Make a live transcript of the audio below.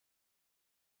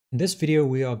In this video,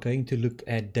 we are going to look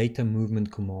at data movement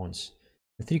commands.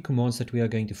 The three commands that we are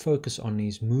going to focus on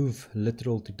is move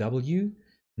literal to W,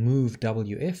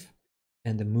 MOVWF,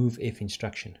 and the MOVF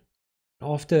instruction.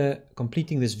 After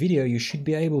completing this video, you should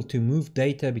be able to move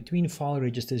data between file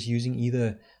registers using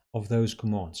either of those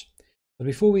commands. But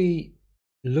before we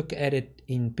look at it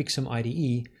in PIC16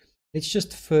 IDE, let's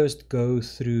just first go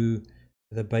through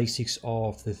the basics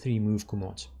of the three move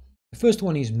commands. The first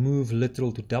one is move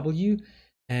literal to W,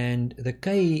 and the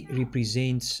K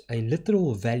represents a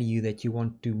literal value that you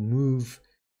want to move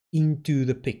into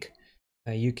the PIC.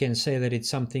 You can say that it's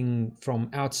something from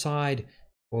outside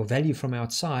or value from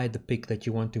outside the PIC that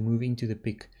you want to move into the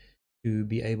PIC to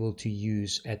be able to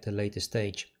use at a later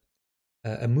stage.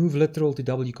 A move literal to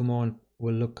W command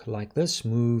will look like this.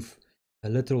 Move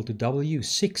literal to W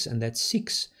 6, and that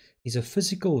 6 is a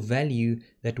physical value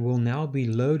that will now be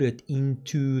loaded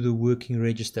into the working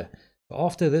register.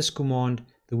 After this command,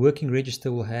 the working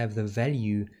register will have the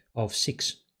value of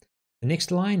 6. The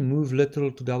next line, move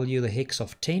literal to W the hex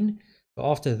of 10.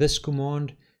 After this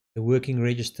command, the working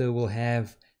register will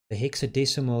have the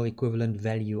hexadecimal equivalent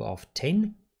value of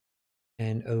 10.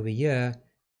 And over here,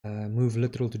 move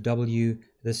literal to W,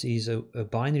 this is a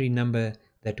binary number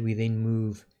that we then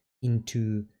move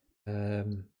into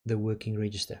the working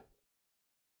register.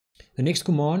 The next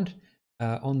command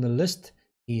on the list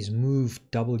is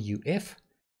MOVWF.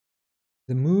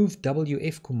 The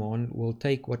MOVWF command will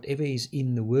take whatever is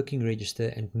in the working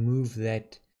register and move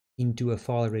that into a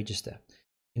file register.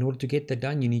 In order to get that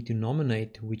done, you need to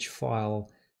nominate which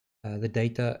file the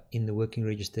data in the working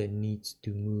register needs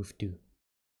to move to.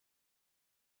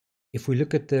 If we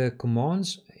look at the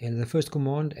commands, the first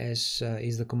command is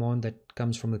the command that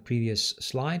comes from the previous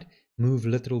slide, move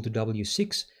literal to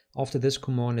W6. After this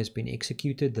command has been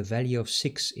executed, the value of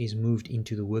 6 is moved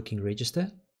into the working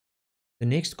register. The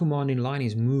next command in line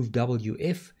is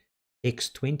MOVWF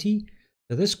x20.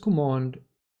 So this command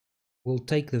will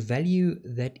take the value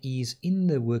that is in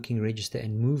the working register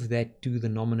and move that to the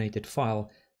nominated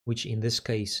file, which in this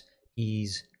case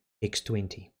is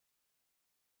x20.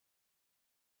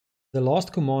 The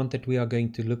last command that we are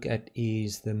going to look at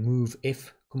is the MOVF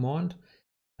command.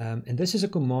 And this is a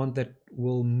command that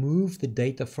will move the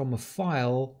data from a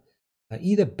file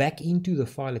either back into the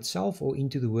file itself or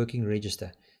into the working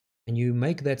register. And you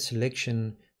make that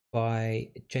selection by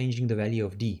changing the value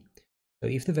of D. So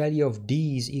if the value of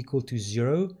D is equal to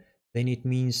 0, then it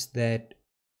means that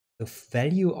the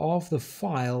value of the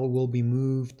file will be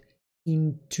moved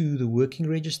into the working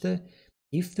register.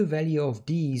 If the value of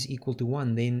D is equal to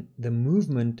 1, then the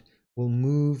movement will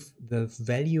move the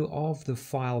value of the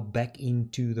file back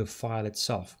into the file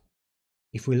itself.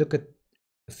 If we look at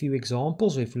a few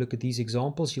examples, or if we look at these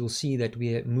examples, you'll see that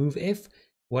we have MOVF,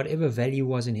 whatever value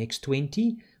was in hex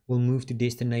 20 will move to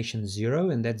destination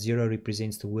 0, and that 0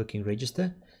 represents the working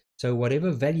register. So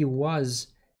whatever value was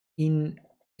in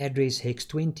address hex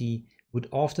 20 would,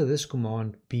 after this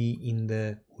command, be in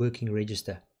the working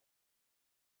register.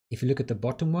 If you look at the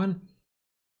bottom one,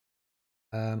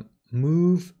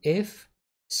 move F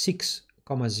 6,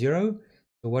 0.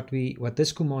 So what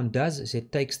this command does is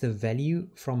it takes the value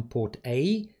from port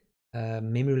A.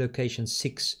 Memory location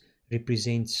 6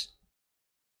 represents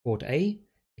port A.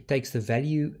 It takes the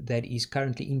value that is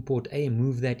currently in port A and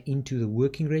move that into the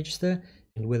working register.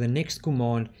 And with the next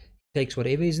command, it takes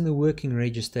whatever is in the working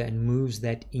register and moves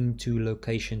that into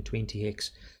location 20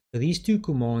 hex. So these two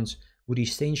commands would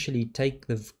essentially take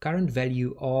the current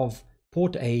value of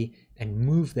port A and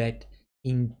move that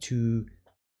into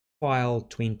file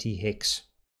 20 hex.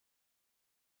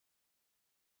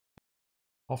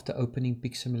 After opening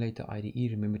PIC Simulator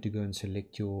IDE, remember to go and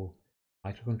select your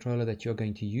microcontroller that you're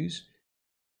going to use.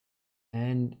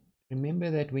 And remember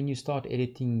that when you start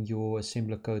editing your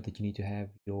assembler code, that you need to have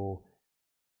your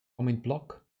comment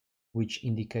block, which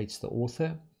indicates the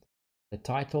author, the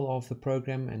title of the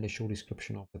program, and the short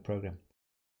description of the program.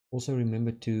 Also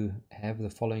remember to have the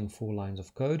following 4 lines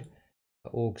of code.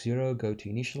 org0 go to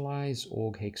initialize,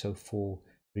 org hex04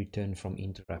 return from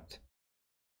interrupt.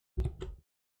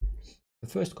 The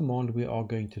first command we are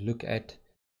going to look at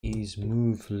is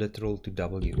move literal to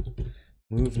W.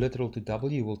 Move literal to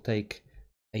W will take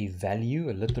a value,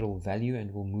 a literal value,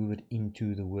 and will move it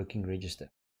into the working register.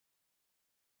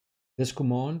 This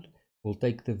command will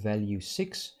take the value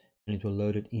 6 and it will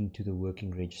load it into the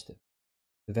working register.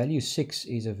 The value 6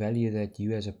 is a value that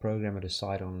you as a programmer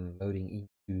decide on loading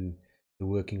into the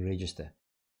working register.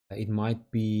 It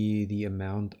might be the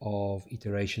amount of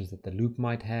iterations that the loop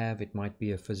might have. It might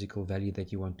be a physical value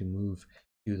that you want to move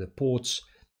to the ports.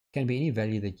 It can be any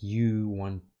value that you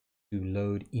want to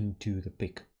load into the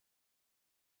PIC.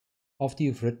 After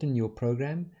you've written your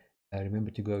program,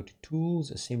 remember to go to Tools,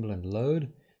 Assemble and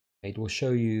Load. It will show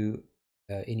you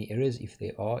any errors if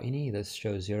there are any. This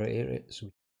shows 0 errors, which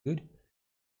is good.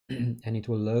 And it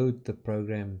will load the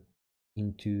program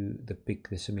into the PIC,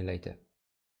 the simulator.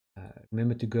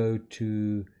 Remember to go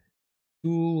to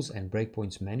Tools and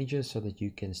Breakpoints Manager so that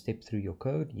you can step through your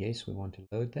code. Yes, we want to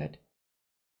load that.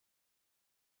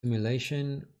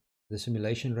 Simulation, the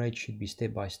simulation rate should be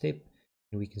step by step,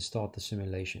 and we can start the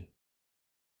simulation.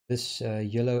 This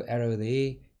yellow arrow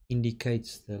there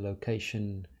indicates the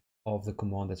location of the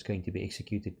command that's going to be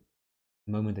executed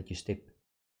the moment that you step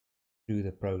through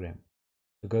the program.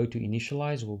 So go to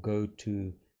initialize, we'll go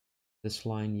to this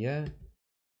line here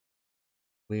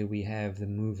where we have the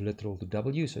move literal to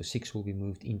W, so 6 will be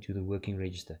moved into the working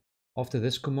register. After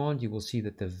this command, you will see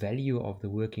that the value of the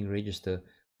working register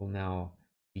will now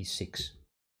be 6.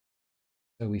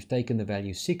 So we've taken the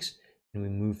value 6 and we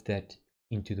moved that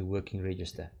into the working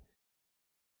register.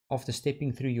 After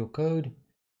stepping through your code,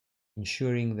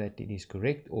 ensuring that it is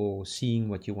correct or seeing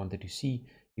what you wanted to see,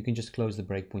 you can just close the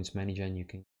Breakpoints Manager and you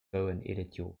can go and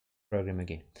edit your program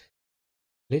again.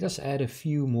 Let us add a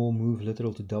few more move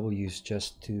literal to W's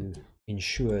just to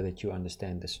ensure that you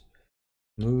understand this.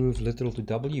 Move literal to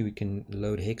W, we can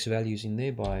load hex values in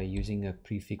there by using a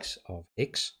prefix of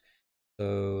hex.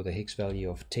 So the hex value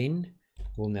of 10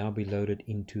 will now be loaded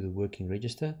into the working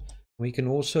register. We can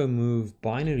also move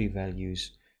binary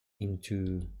values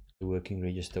into the working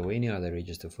register or any other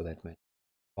register for that matter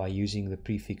by using the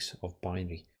prefix of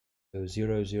binary. So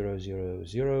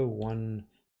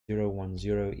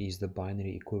 00001010 is the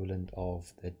binary equivalent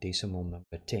of the decimal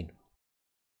number 10.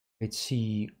 Let's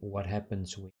see what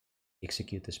happens when we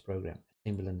execute this program.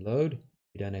 Assemble and load.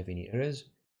 We don't have any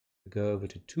errors. We go over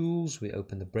to Tools. We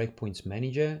open the Breakpoints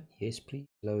Manager. Yes, please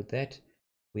load that.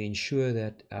 We ensure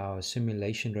that our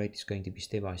simulation rate is going to be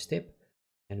step by step,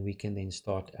 and we can then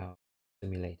start our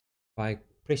simulator. By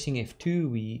pressing F2,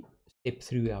 we step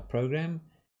through our program.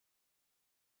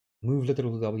 Move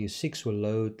literal to W6 will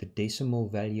load the decimal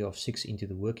value of 6 into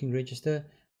the working register.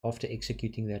 After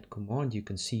executing that command, you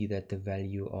can see that the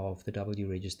value of the W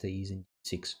register is in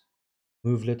 6.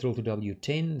 Move literal to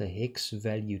W10, the hex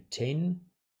value 10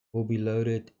 will be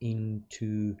loaded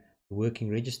into the working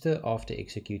register. After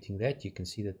executing that, you can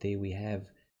see that there we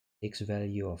have hex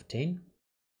value of 10.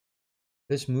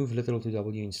 This move literal to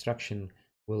W instruction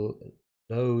will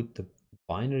load the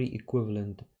binary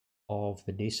equivalent of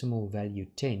the decimal value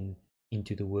 10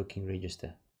 into the working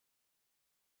register.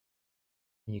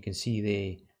 And you can see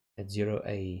there that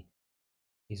 0A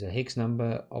is a hex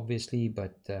number, obviously,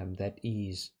 but that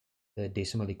is the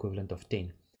decimal equivalent of 10.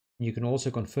 And you can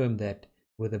also confirm that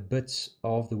with the bits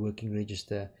of the working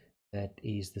register, that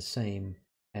is the same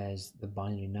as the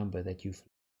binary number that you've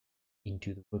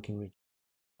into the working register.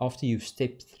 After you've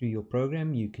stepped through your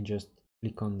program, you can just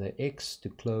click on the X to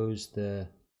close the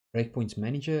Breakpoints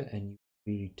Manager and you will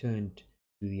be returned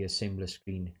to the assembler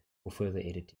screen for further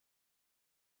editing.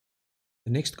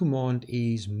 The next command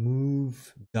is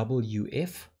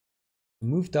MOVWF. The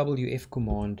MOVWF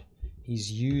command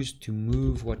is used to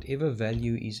move whatever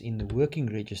value is in the working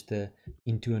register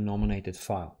into a nominated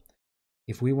file.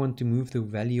 If we want to move the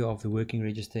value of the working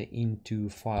register into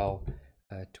file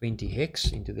 20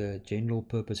 hex, into the general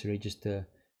purpose register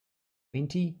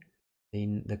 20,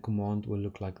 then the command will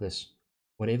look like this.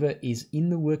 Whatever is in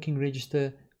the working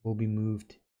register will be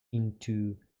moved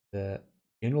into the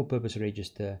general purpose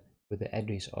register with the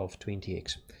address of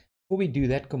 20x. Before we do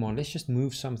that command, let's just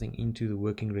move something into the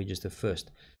working register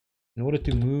first. In order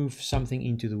to move something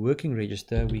into the working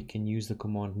register, we can use the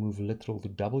command move literal to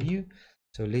W.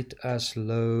 So let us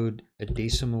load a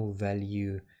decimal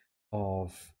value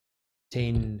of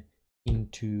 10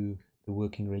 into the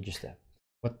working register.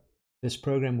 What this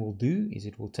program will do is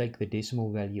it will take the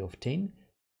decimal value of 10,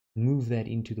 move that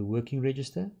into the working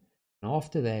register, and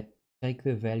after that take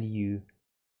the value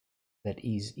that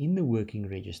is in the working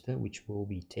register, which will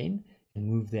be 10, and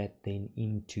move that then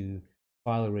into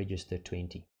file register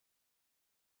 20.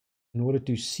 In order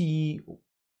to see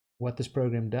what this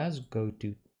program does, go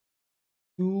to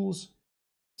Tools,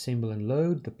 Assemble and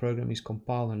Load. The program is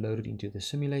compiled and loaded into the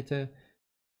simulator.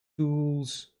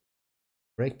 Tools,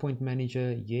 Breakpoint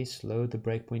Manager, yes, load the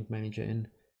Breakpoint Manager in.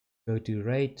 Go to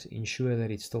Rate, ensure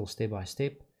that it's still step by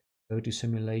step. Go to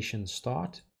Simulation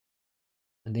Start,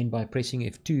 and then by pressing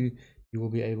F2, you will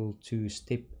be able to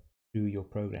step through your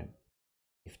program.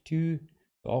 F2.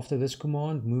 So after this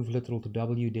command, move literal to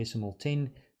W decimal 10,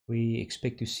 we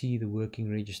expect to see the working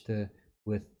register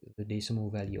with the decimal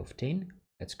value of 10.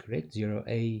 That's correct.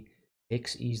 0A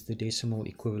X is the decimal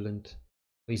equivalent,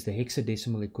 is the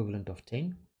hexadecimal equivalent of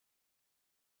 10.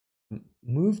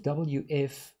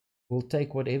 MOVWF will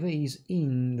take whatever is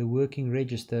in the working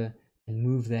register and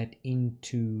move that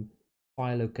into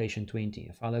file location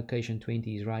 20. File location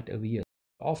 20 is right over here.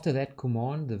 After that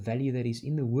command, the value that is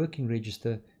in the working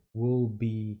register will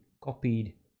be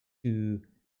copied to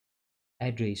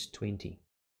address 20.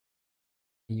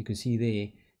 And you can see there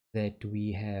that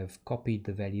we have copied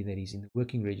the value that is in the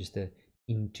working register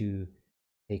into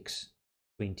hex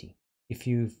 20. If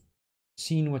you've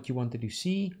seen what you wanted to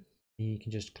see, you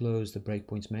can just close the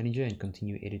breakpoints manager and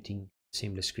continue editing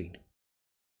assembler screen.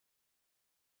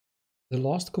 The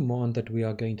last command that we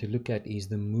are going to look at is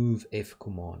the MOVF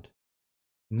command.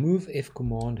 MOVF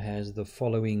command has the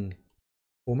following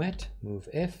format: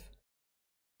 MOVF,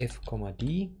 F,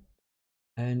 D,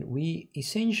 and we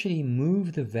essentially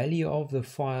move the value of the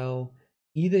file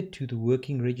either to the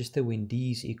working register when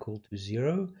D is equal to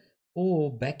 0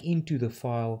 or back into the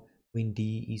file when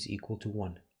D is equal to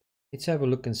 1. Let's have a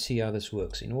look and see how this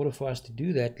works. In order for us to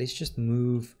do that, let's just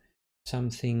move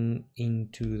something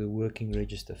into the working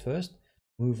register first.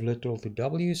 Move literal to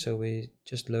W, so we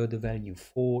just load the value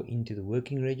 4 into the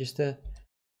working register.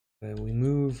 We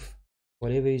move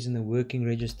whatever is in the working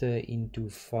register into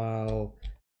file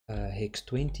hex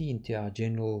 20 into our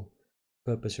general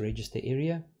purpose register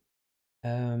area.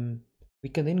 We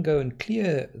can then go and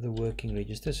clear the working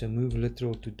register, so move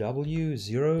literal to W,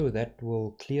 0, that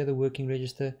will clear the working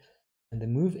register. And the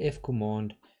MOVF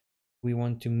command, we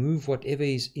want to move whatever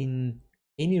is in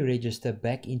any register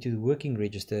back into the working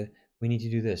register. We need to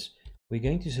do this. We're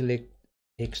going to select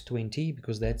hex 20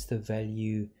 because that's the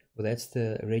value, or that's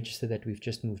the register that we've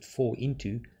just moved 4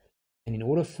 into. And in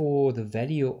order for the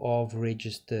value of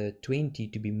register 20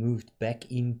 to be moved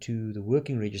back into the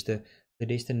working register, the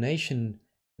destination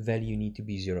value need to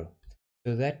be 0.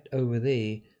 So that over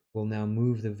there will now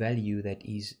move the value that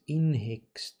is in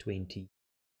hex 20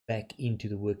 back into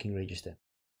the working register.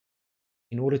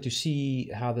 In order to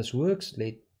see how this works,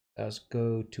 let us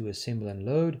go to assemble and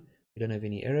load. We don't have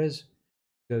any errors.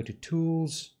 Go to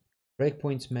tools,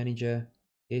 breakpoints manager,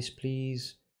 yes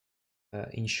please.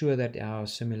 Ensure that our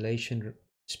simulation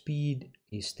speed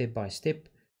is step by step.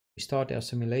 We start our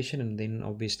simulation, and then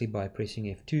obviously by pressing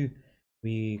F2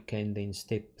 we can then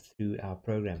step through our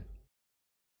program.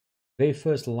 Very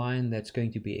first line that's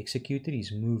going to be executed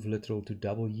is move literal to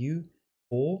W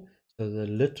 4, so the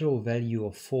literal value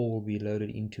of 4 will be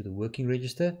loaded into the working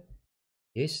register.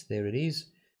 Yes, there it is.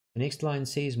 The next line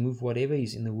says move whatever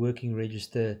is in the working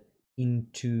register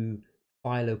into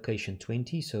file location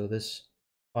 20, so this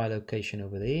file location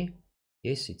over there,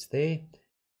 yes, it's there.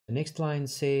 The next line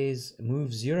says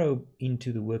move 0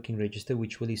 into the working register,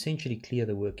 which will essentially clear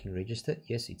the working register.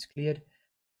 Yes, it's cleared.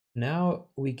 Now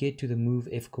we get to the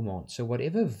MOVF command. So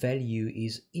whatever value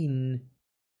is in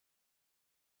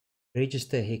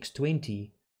register hex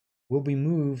 20 will be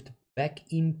moved back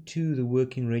into the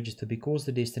working register because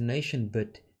the destination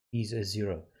bit is a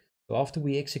 0. So after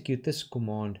we execute this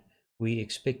command, we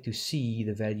expect to see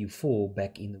the value 4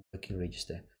 back in the working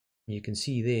register. And you can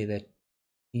see there that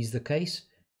is the case.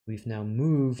 We've now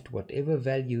moved whatever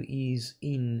value is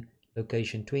in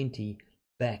location 20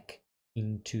 back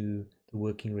into the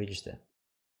working register.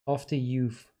 After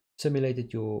you've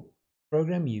simulated your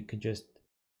program, you can just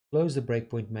close the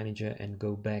breakpoint manager and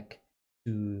go back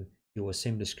to your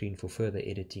assembler screen for further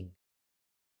editing.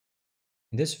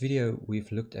 In this video,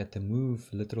 we've looked at the move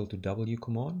literal to W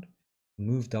command,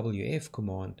 MOVWF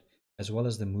command, as well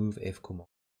as the MOVF command.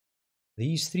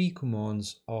 These three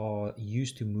commands are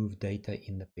used to move data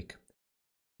in the PIC.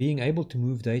 Being able to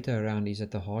move data around is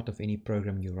at the heart of any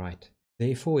program you write.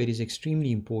 Therefore, it is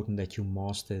extremely important that you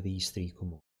master these three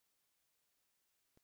commands.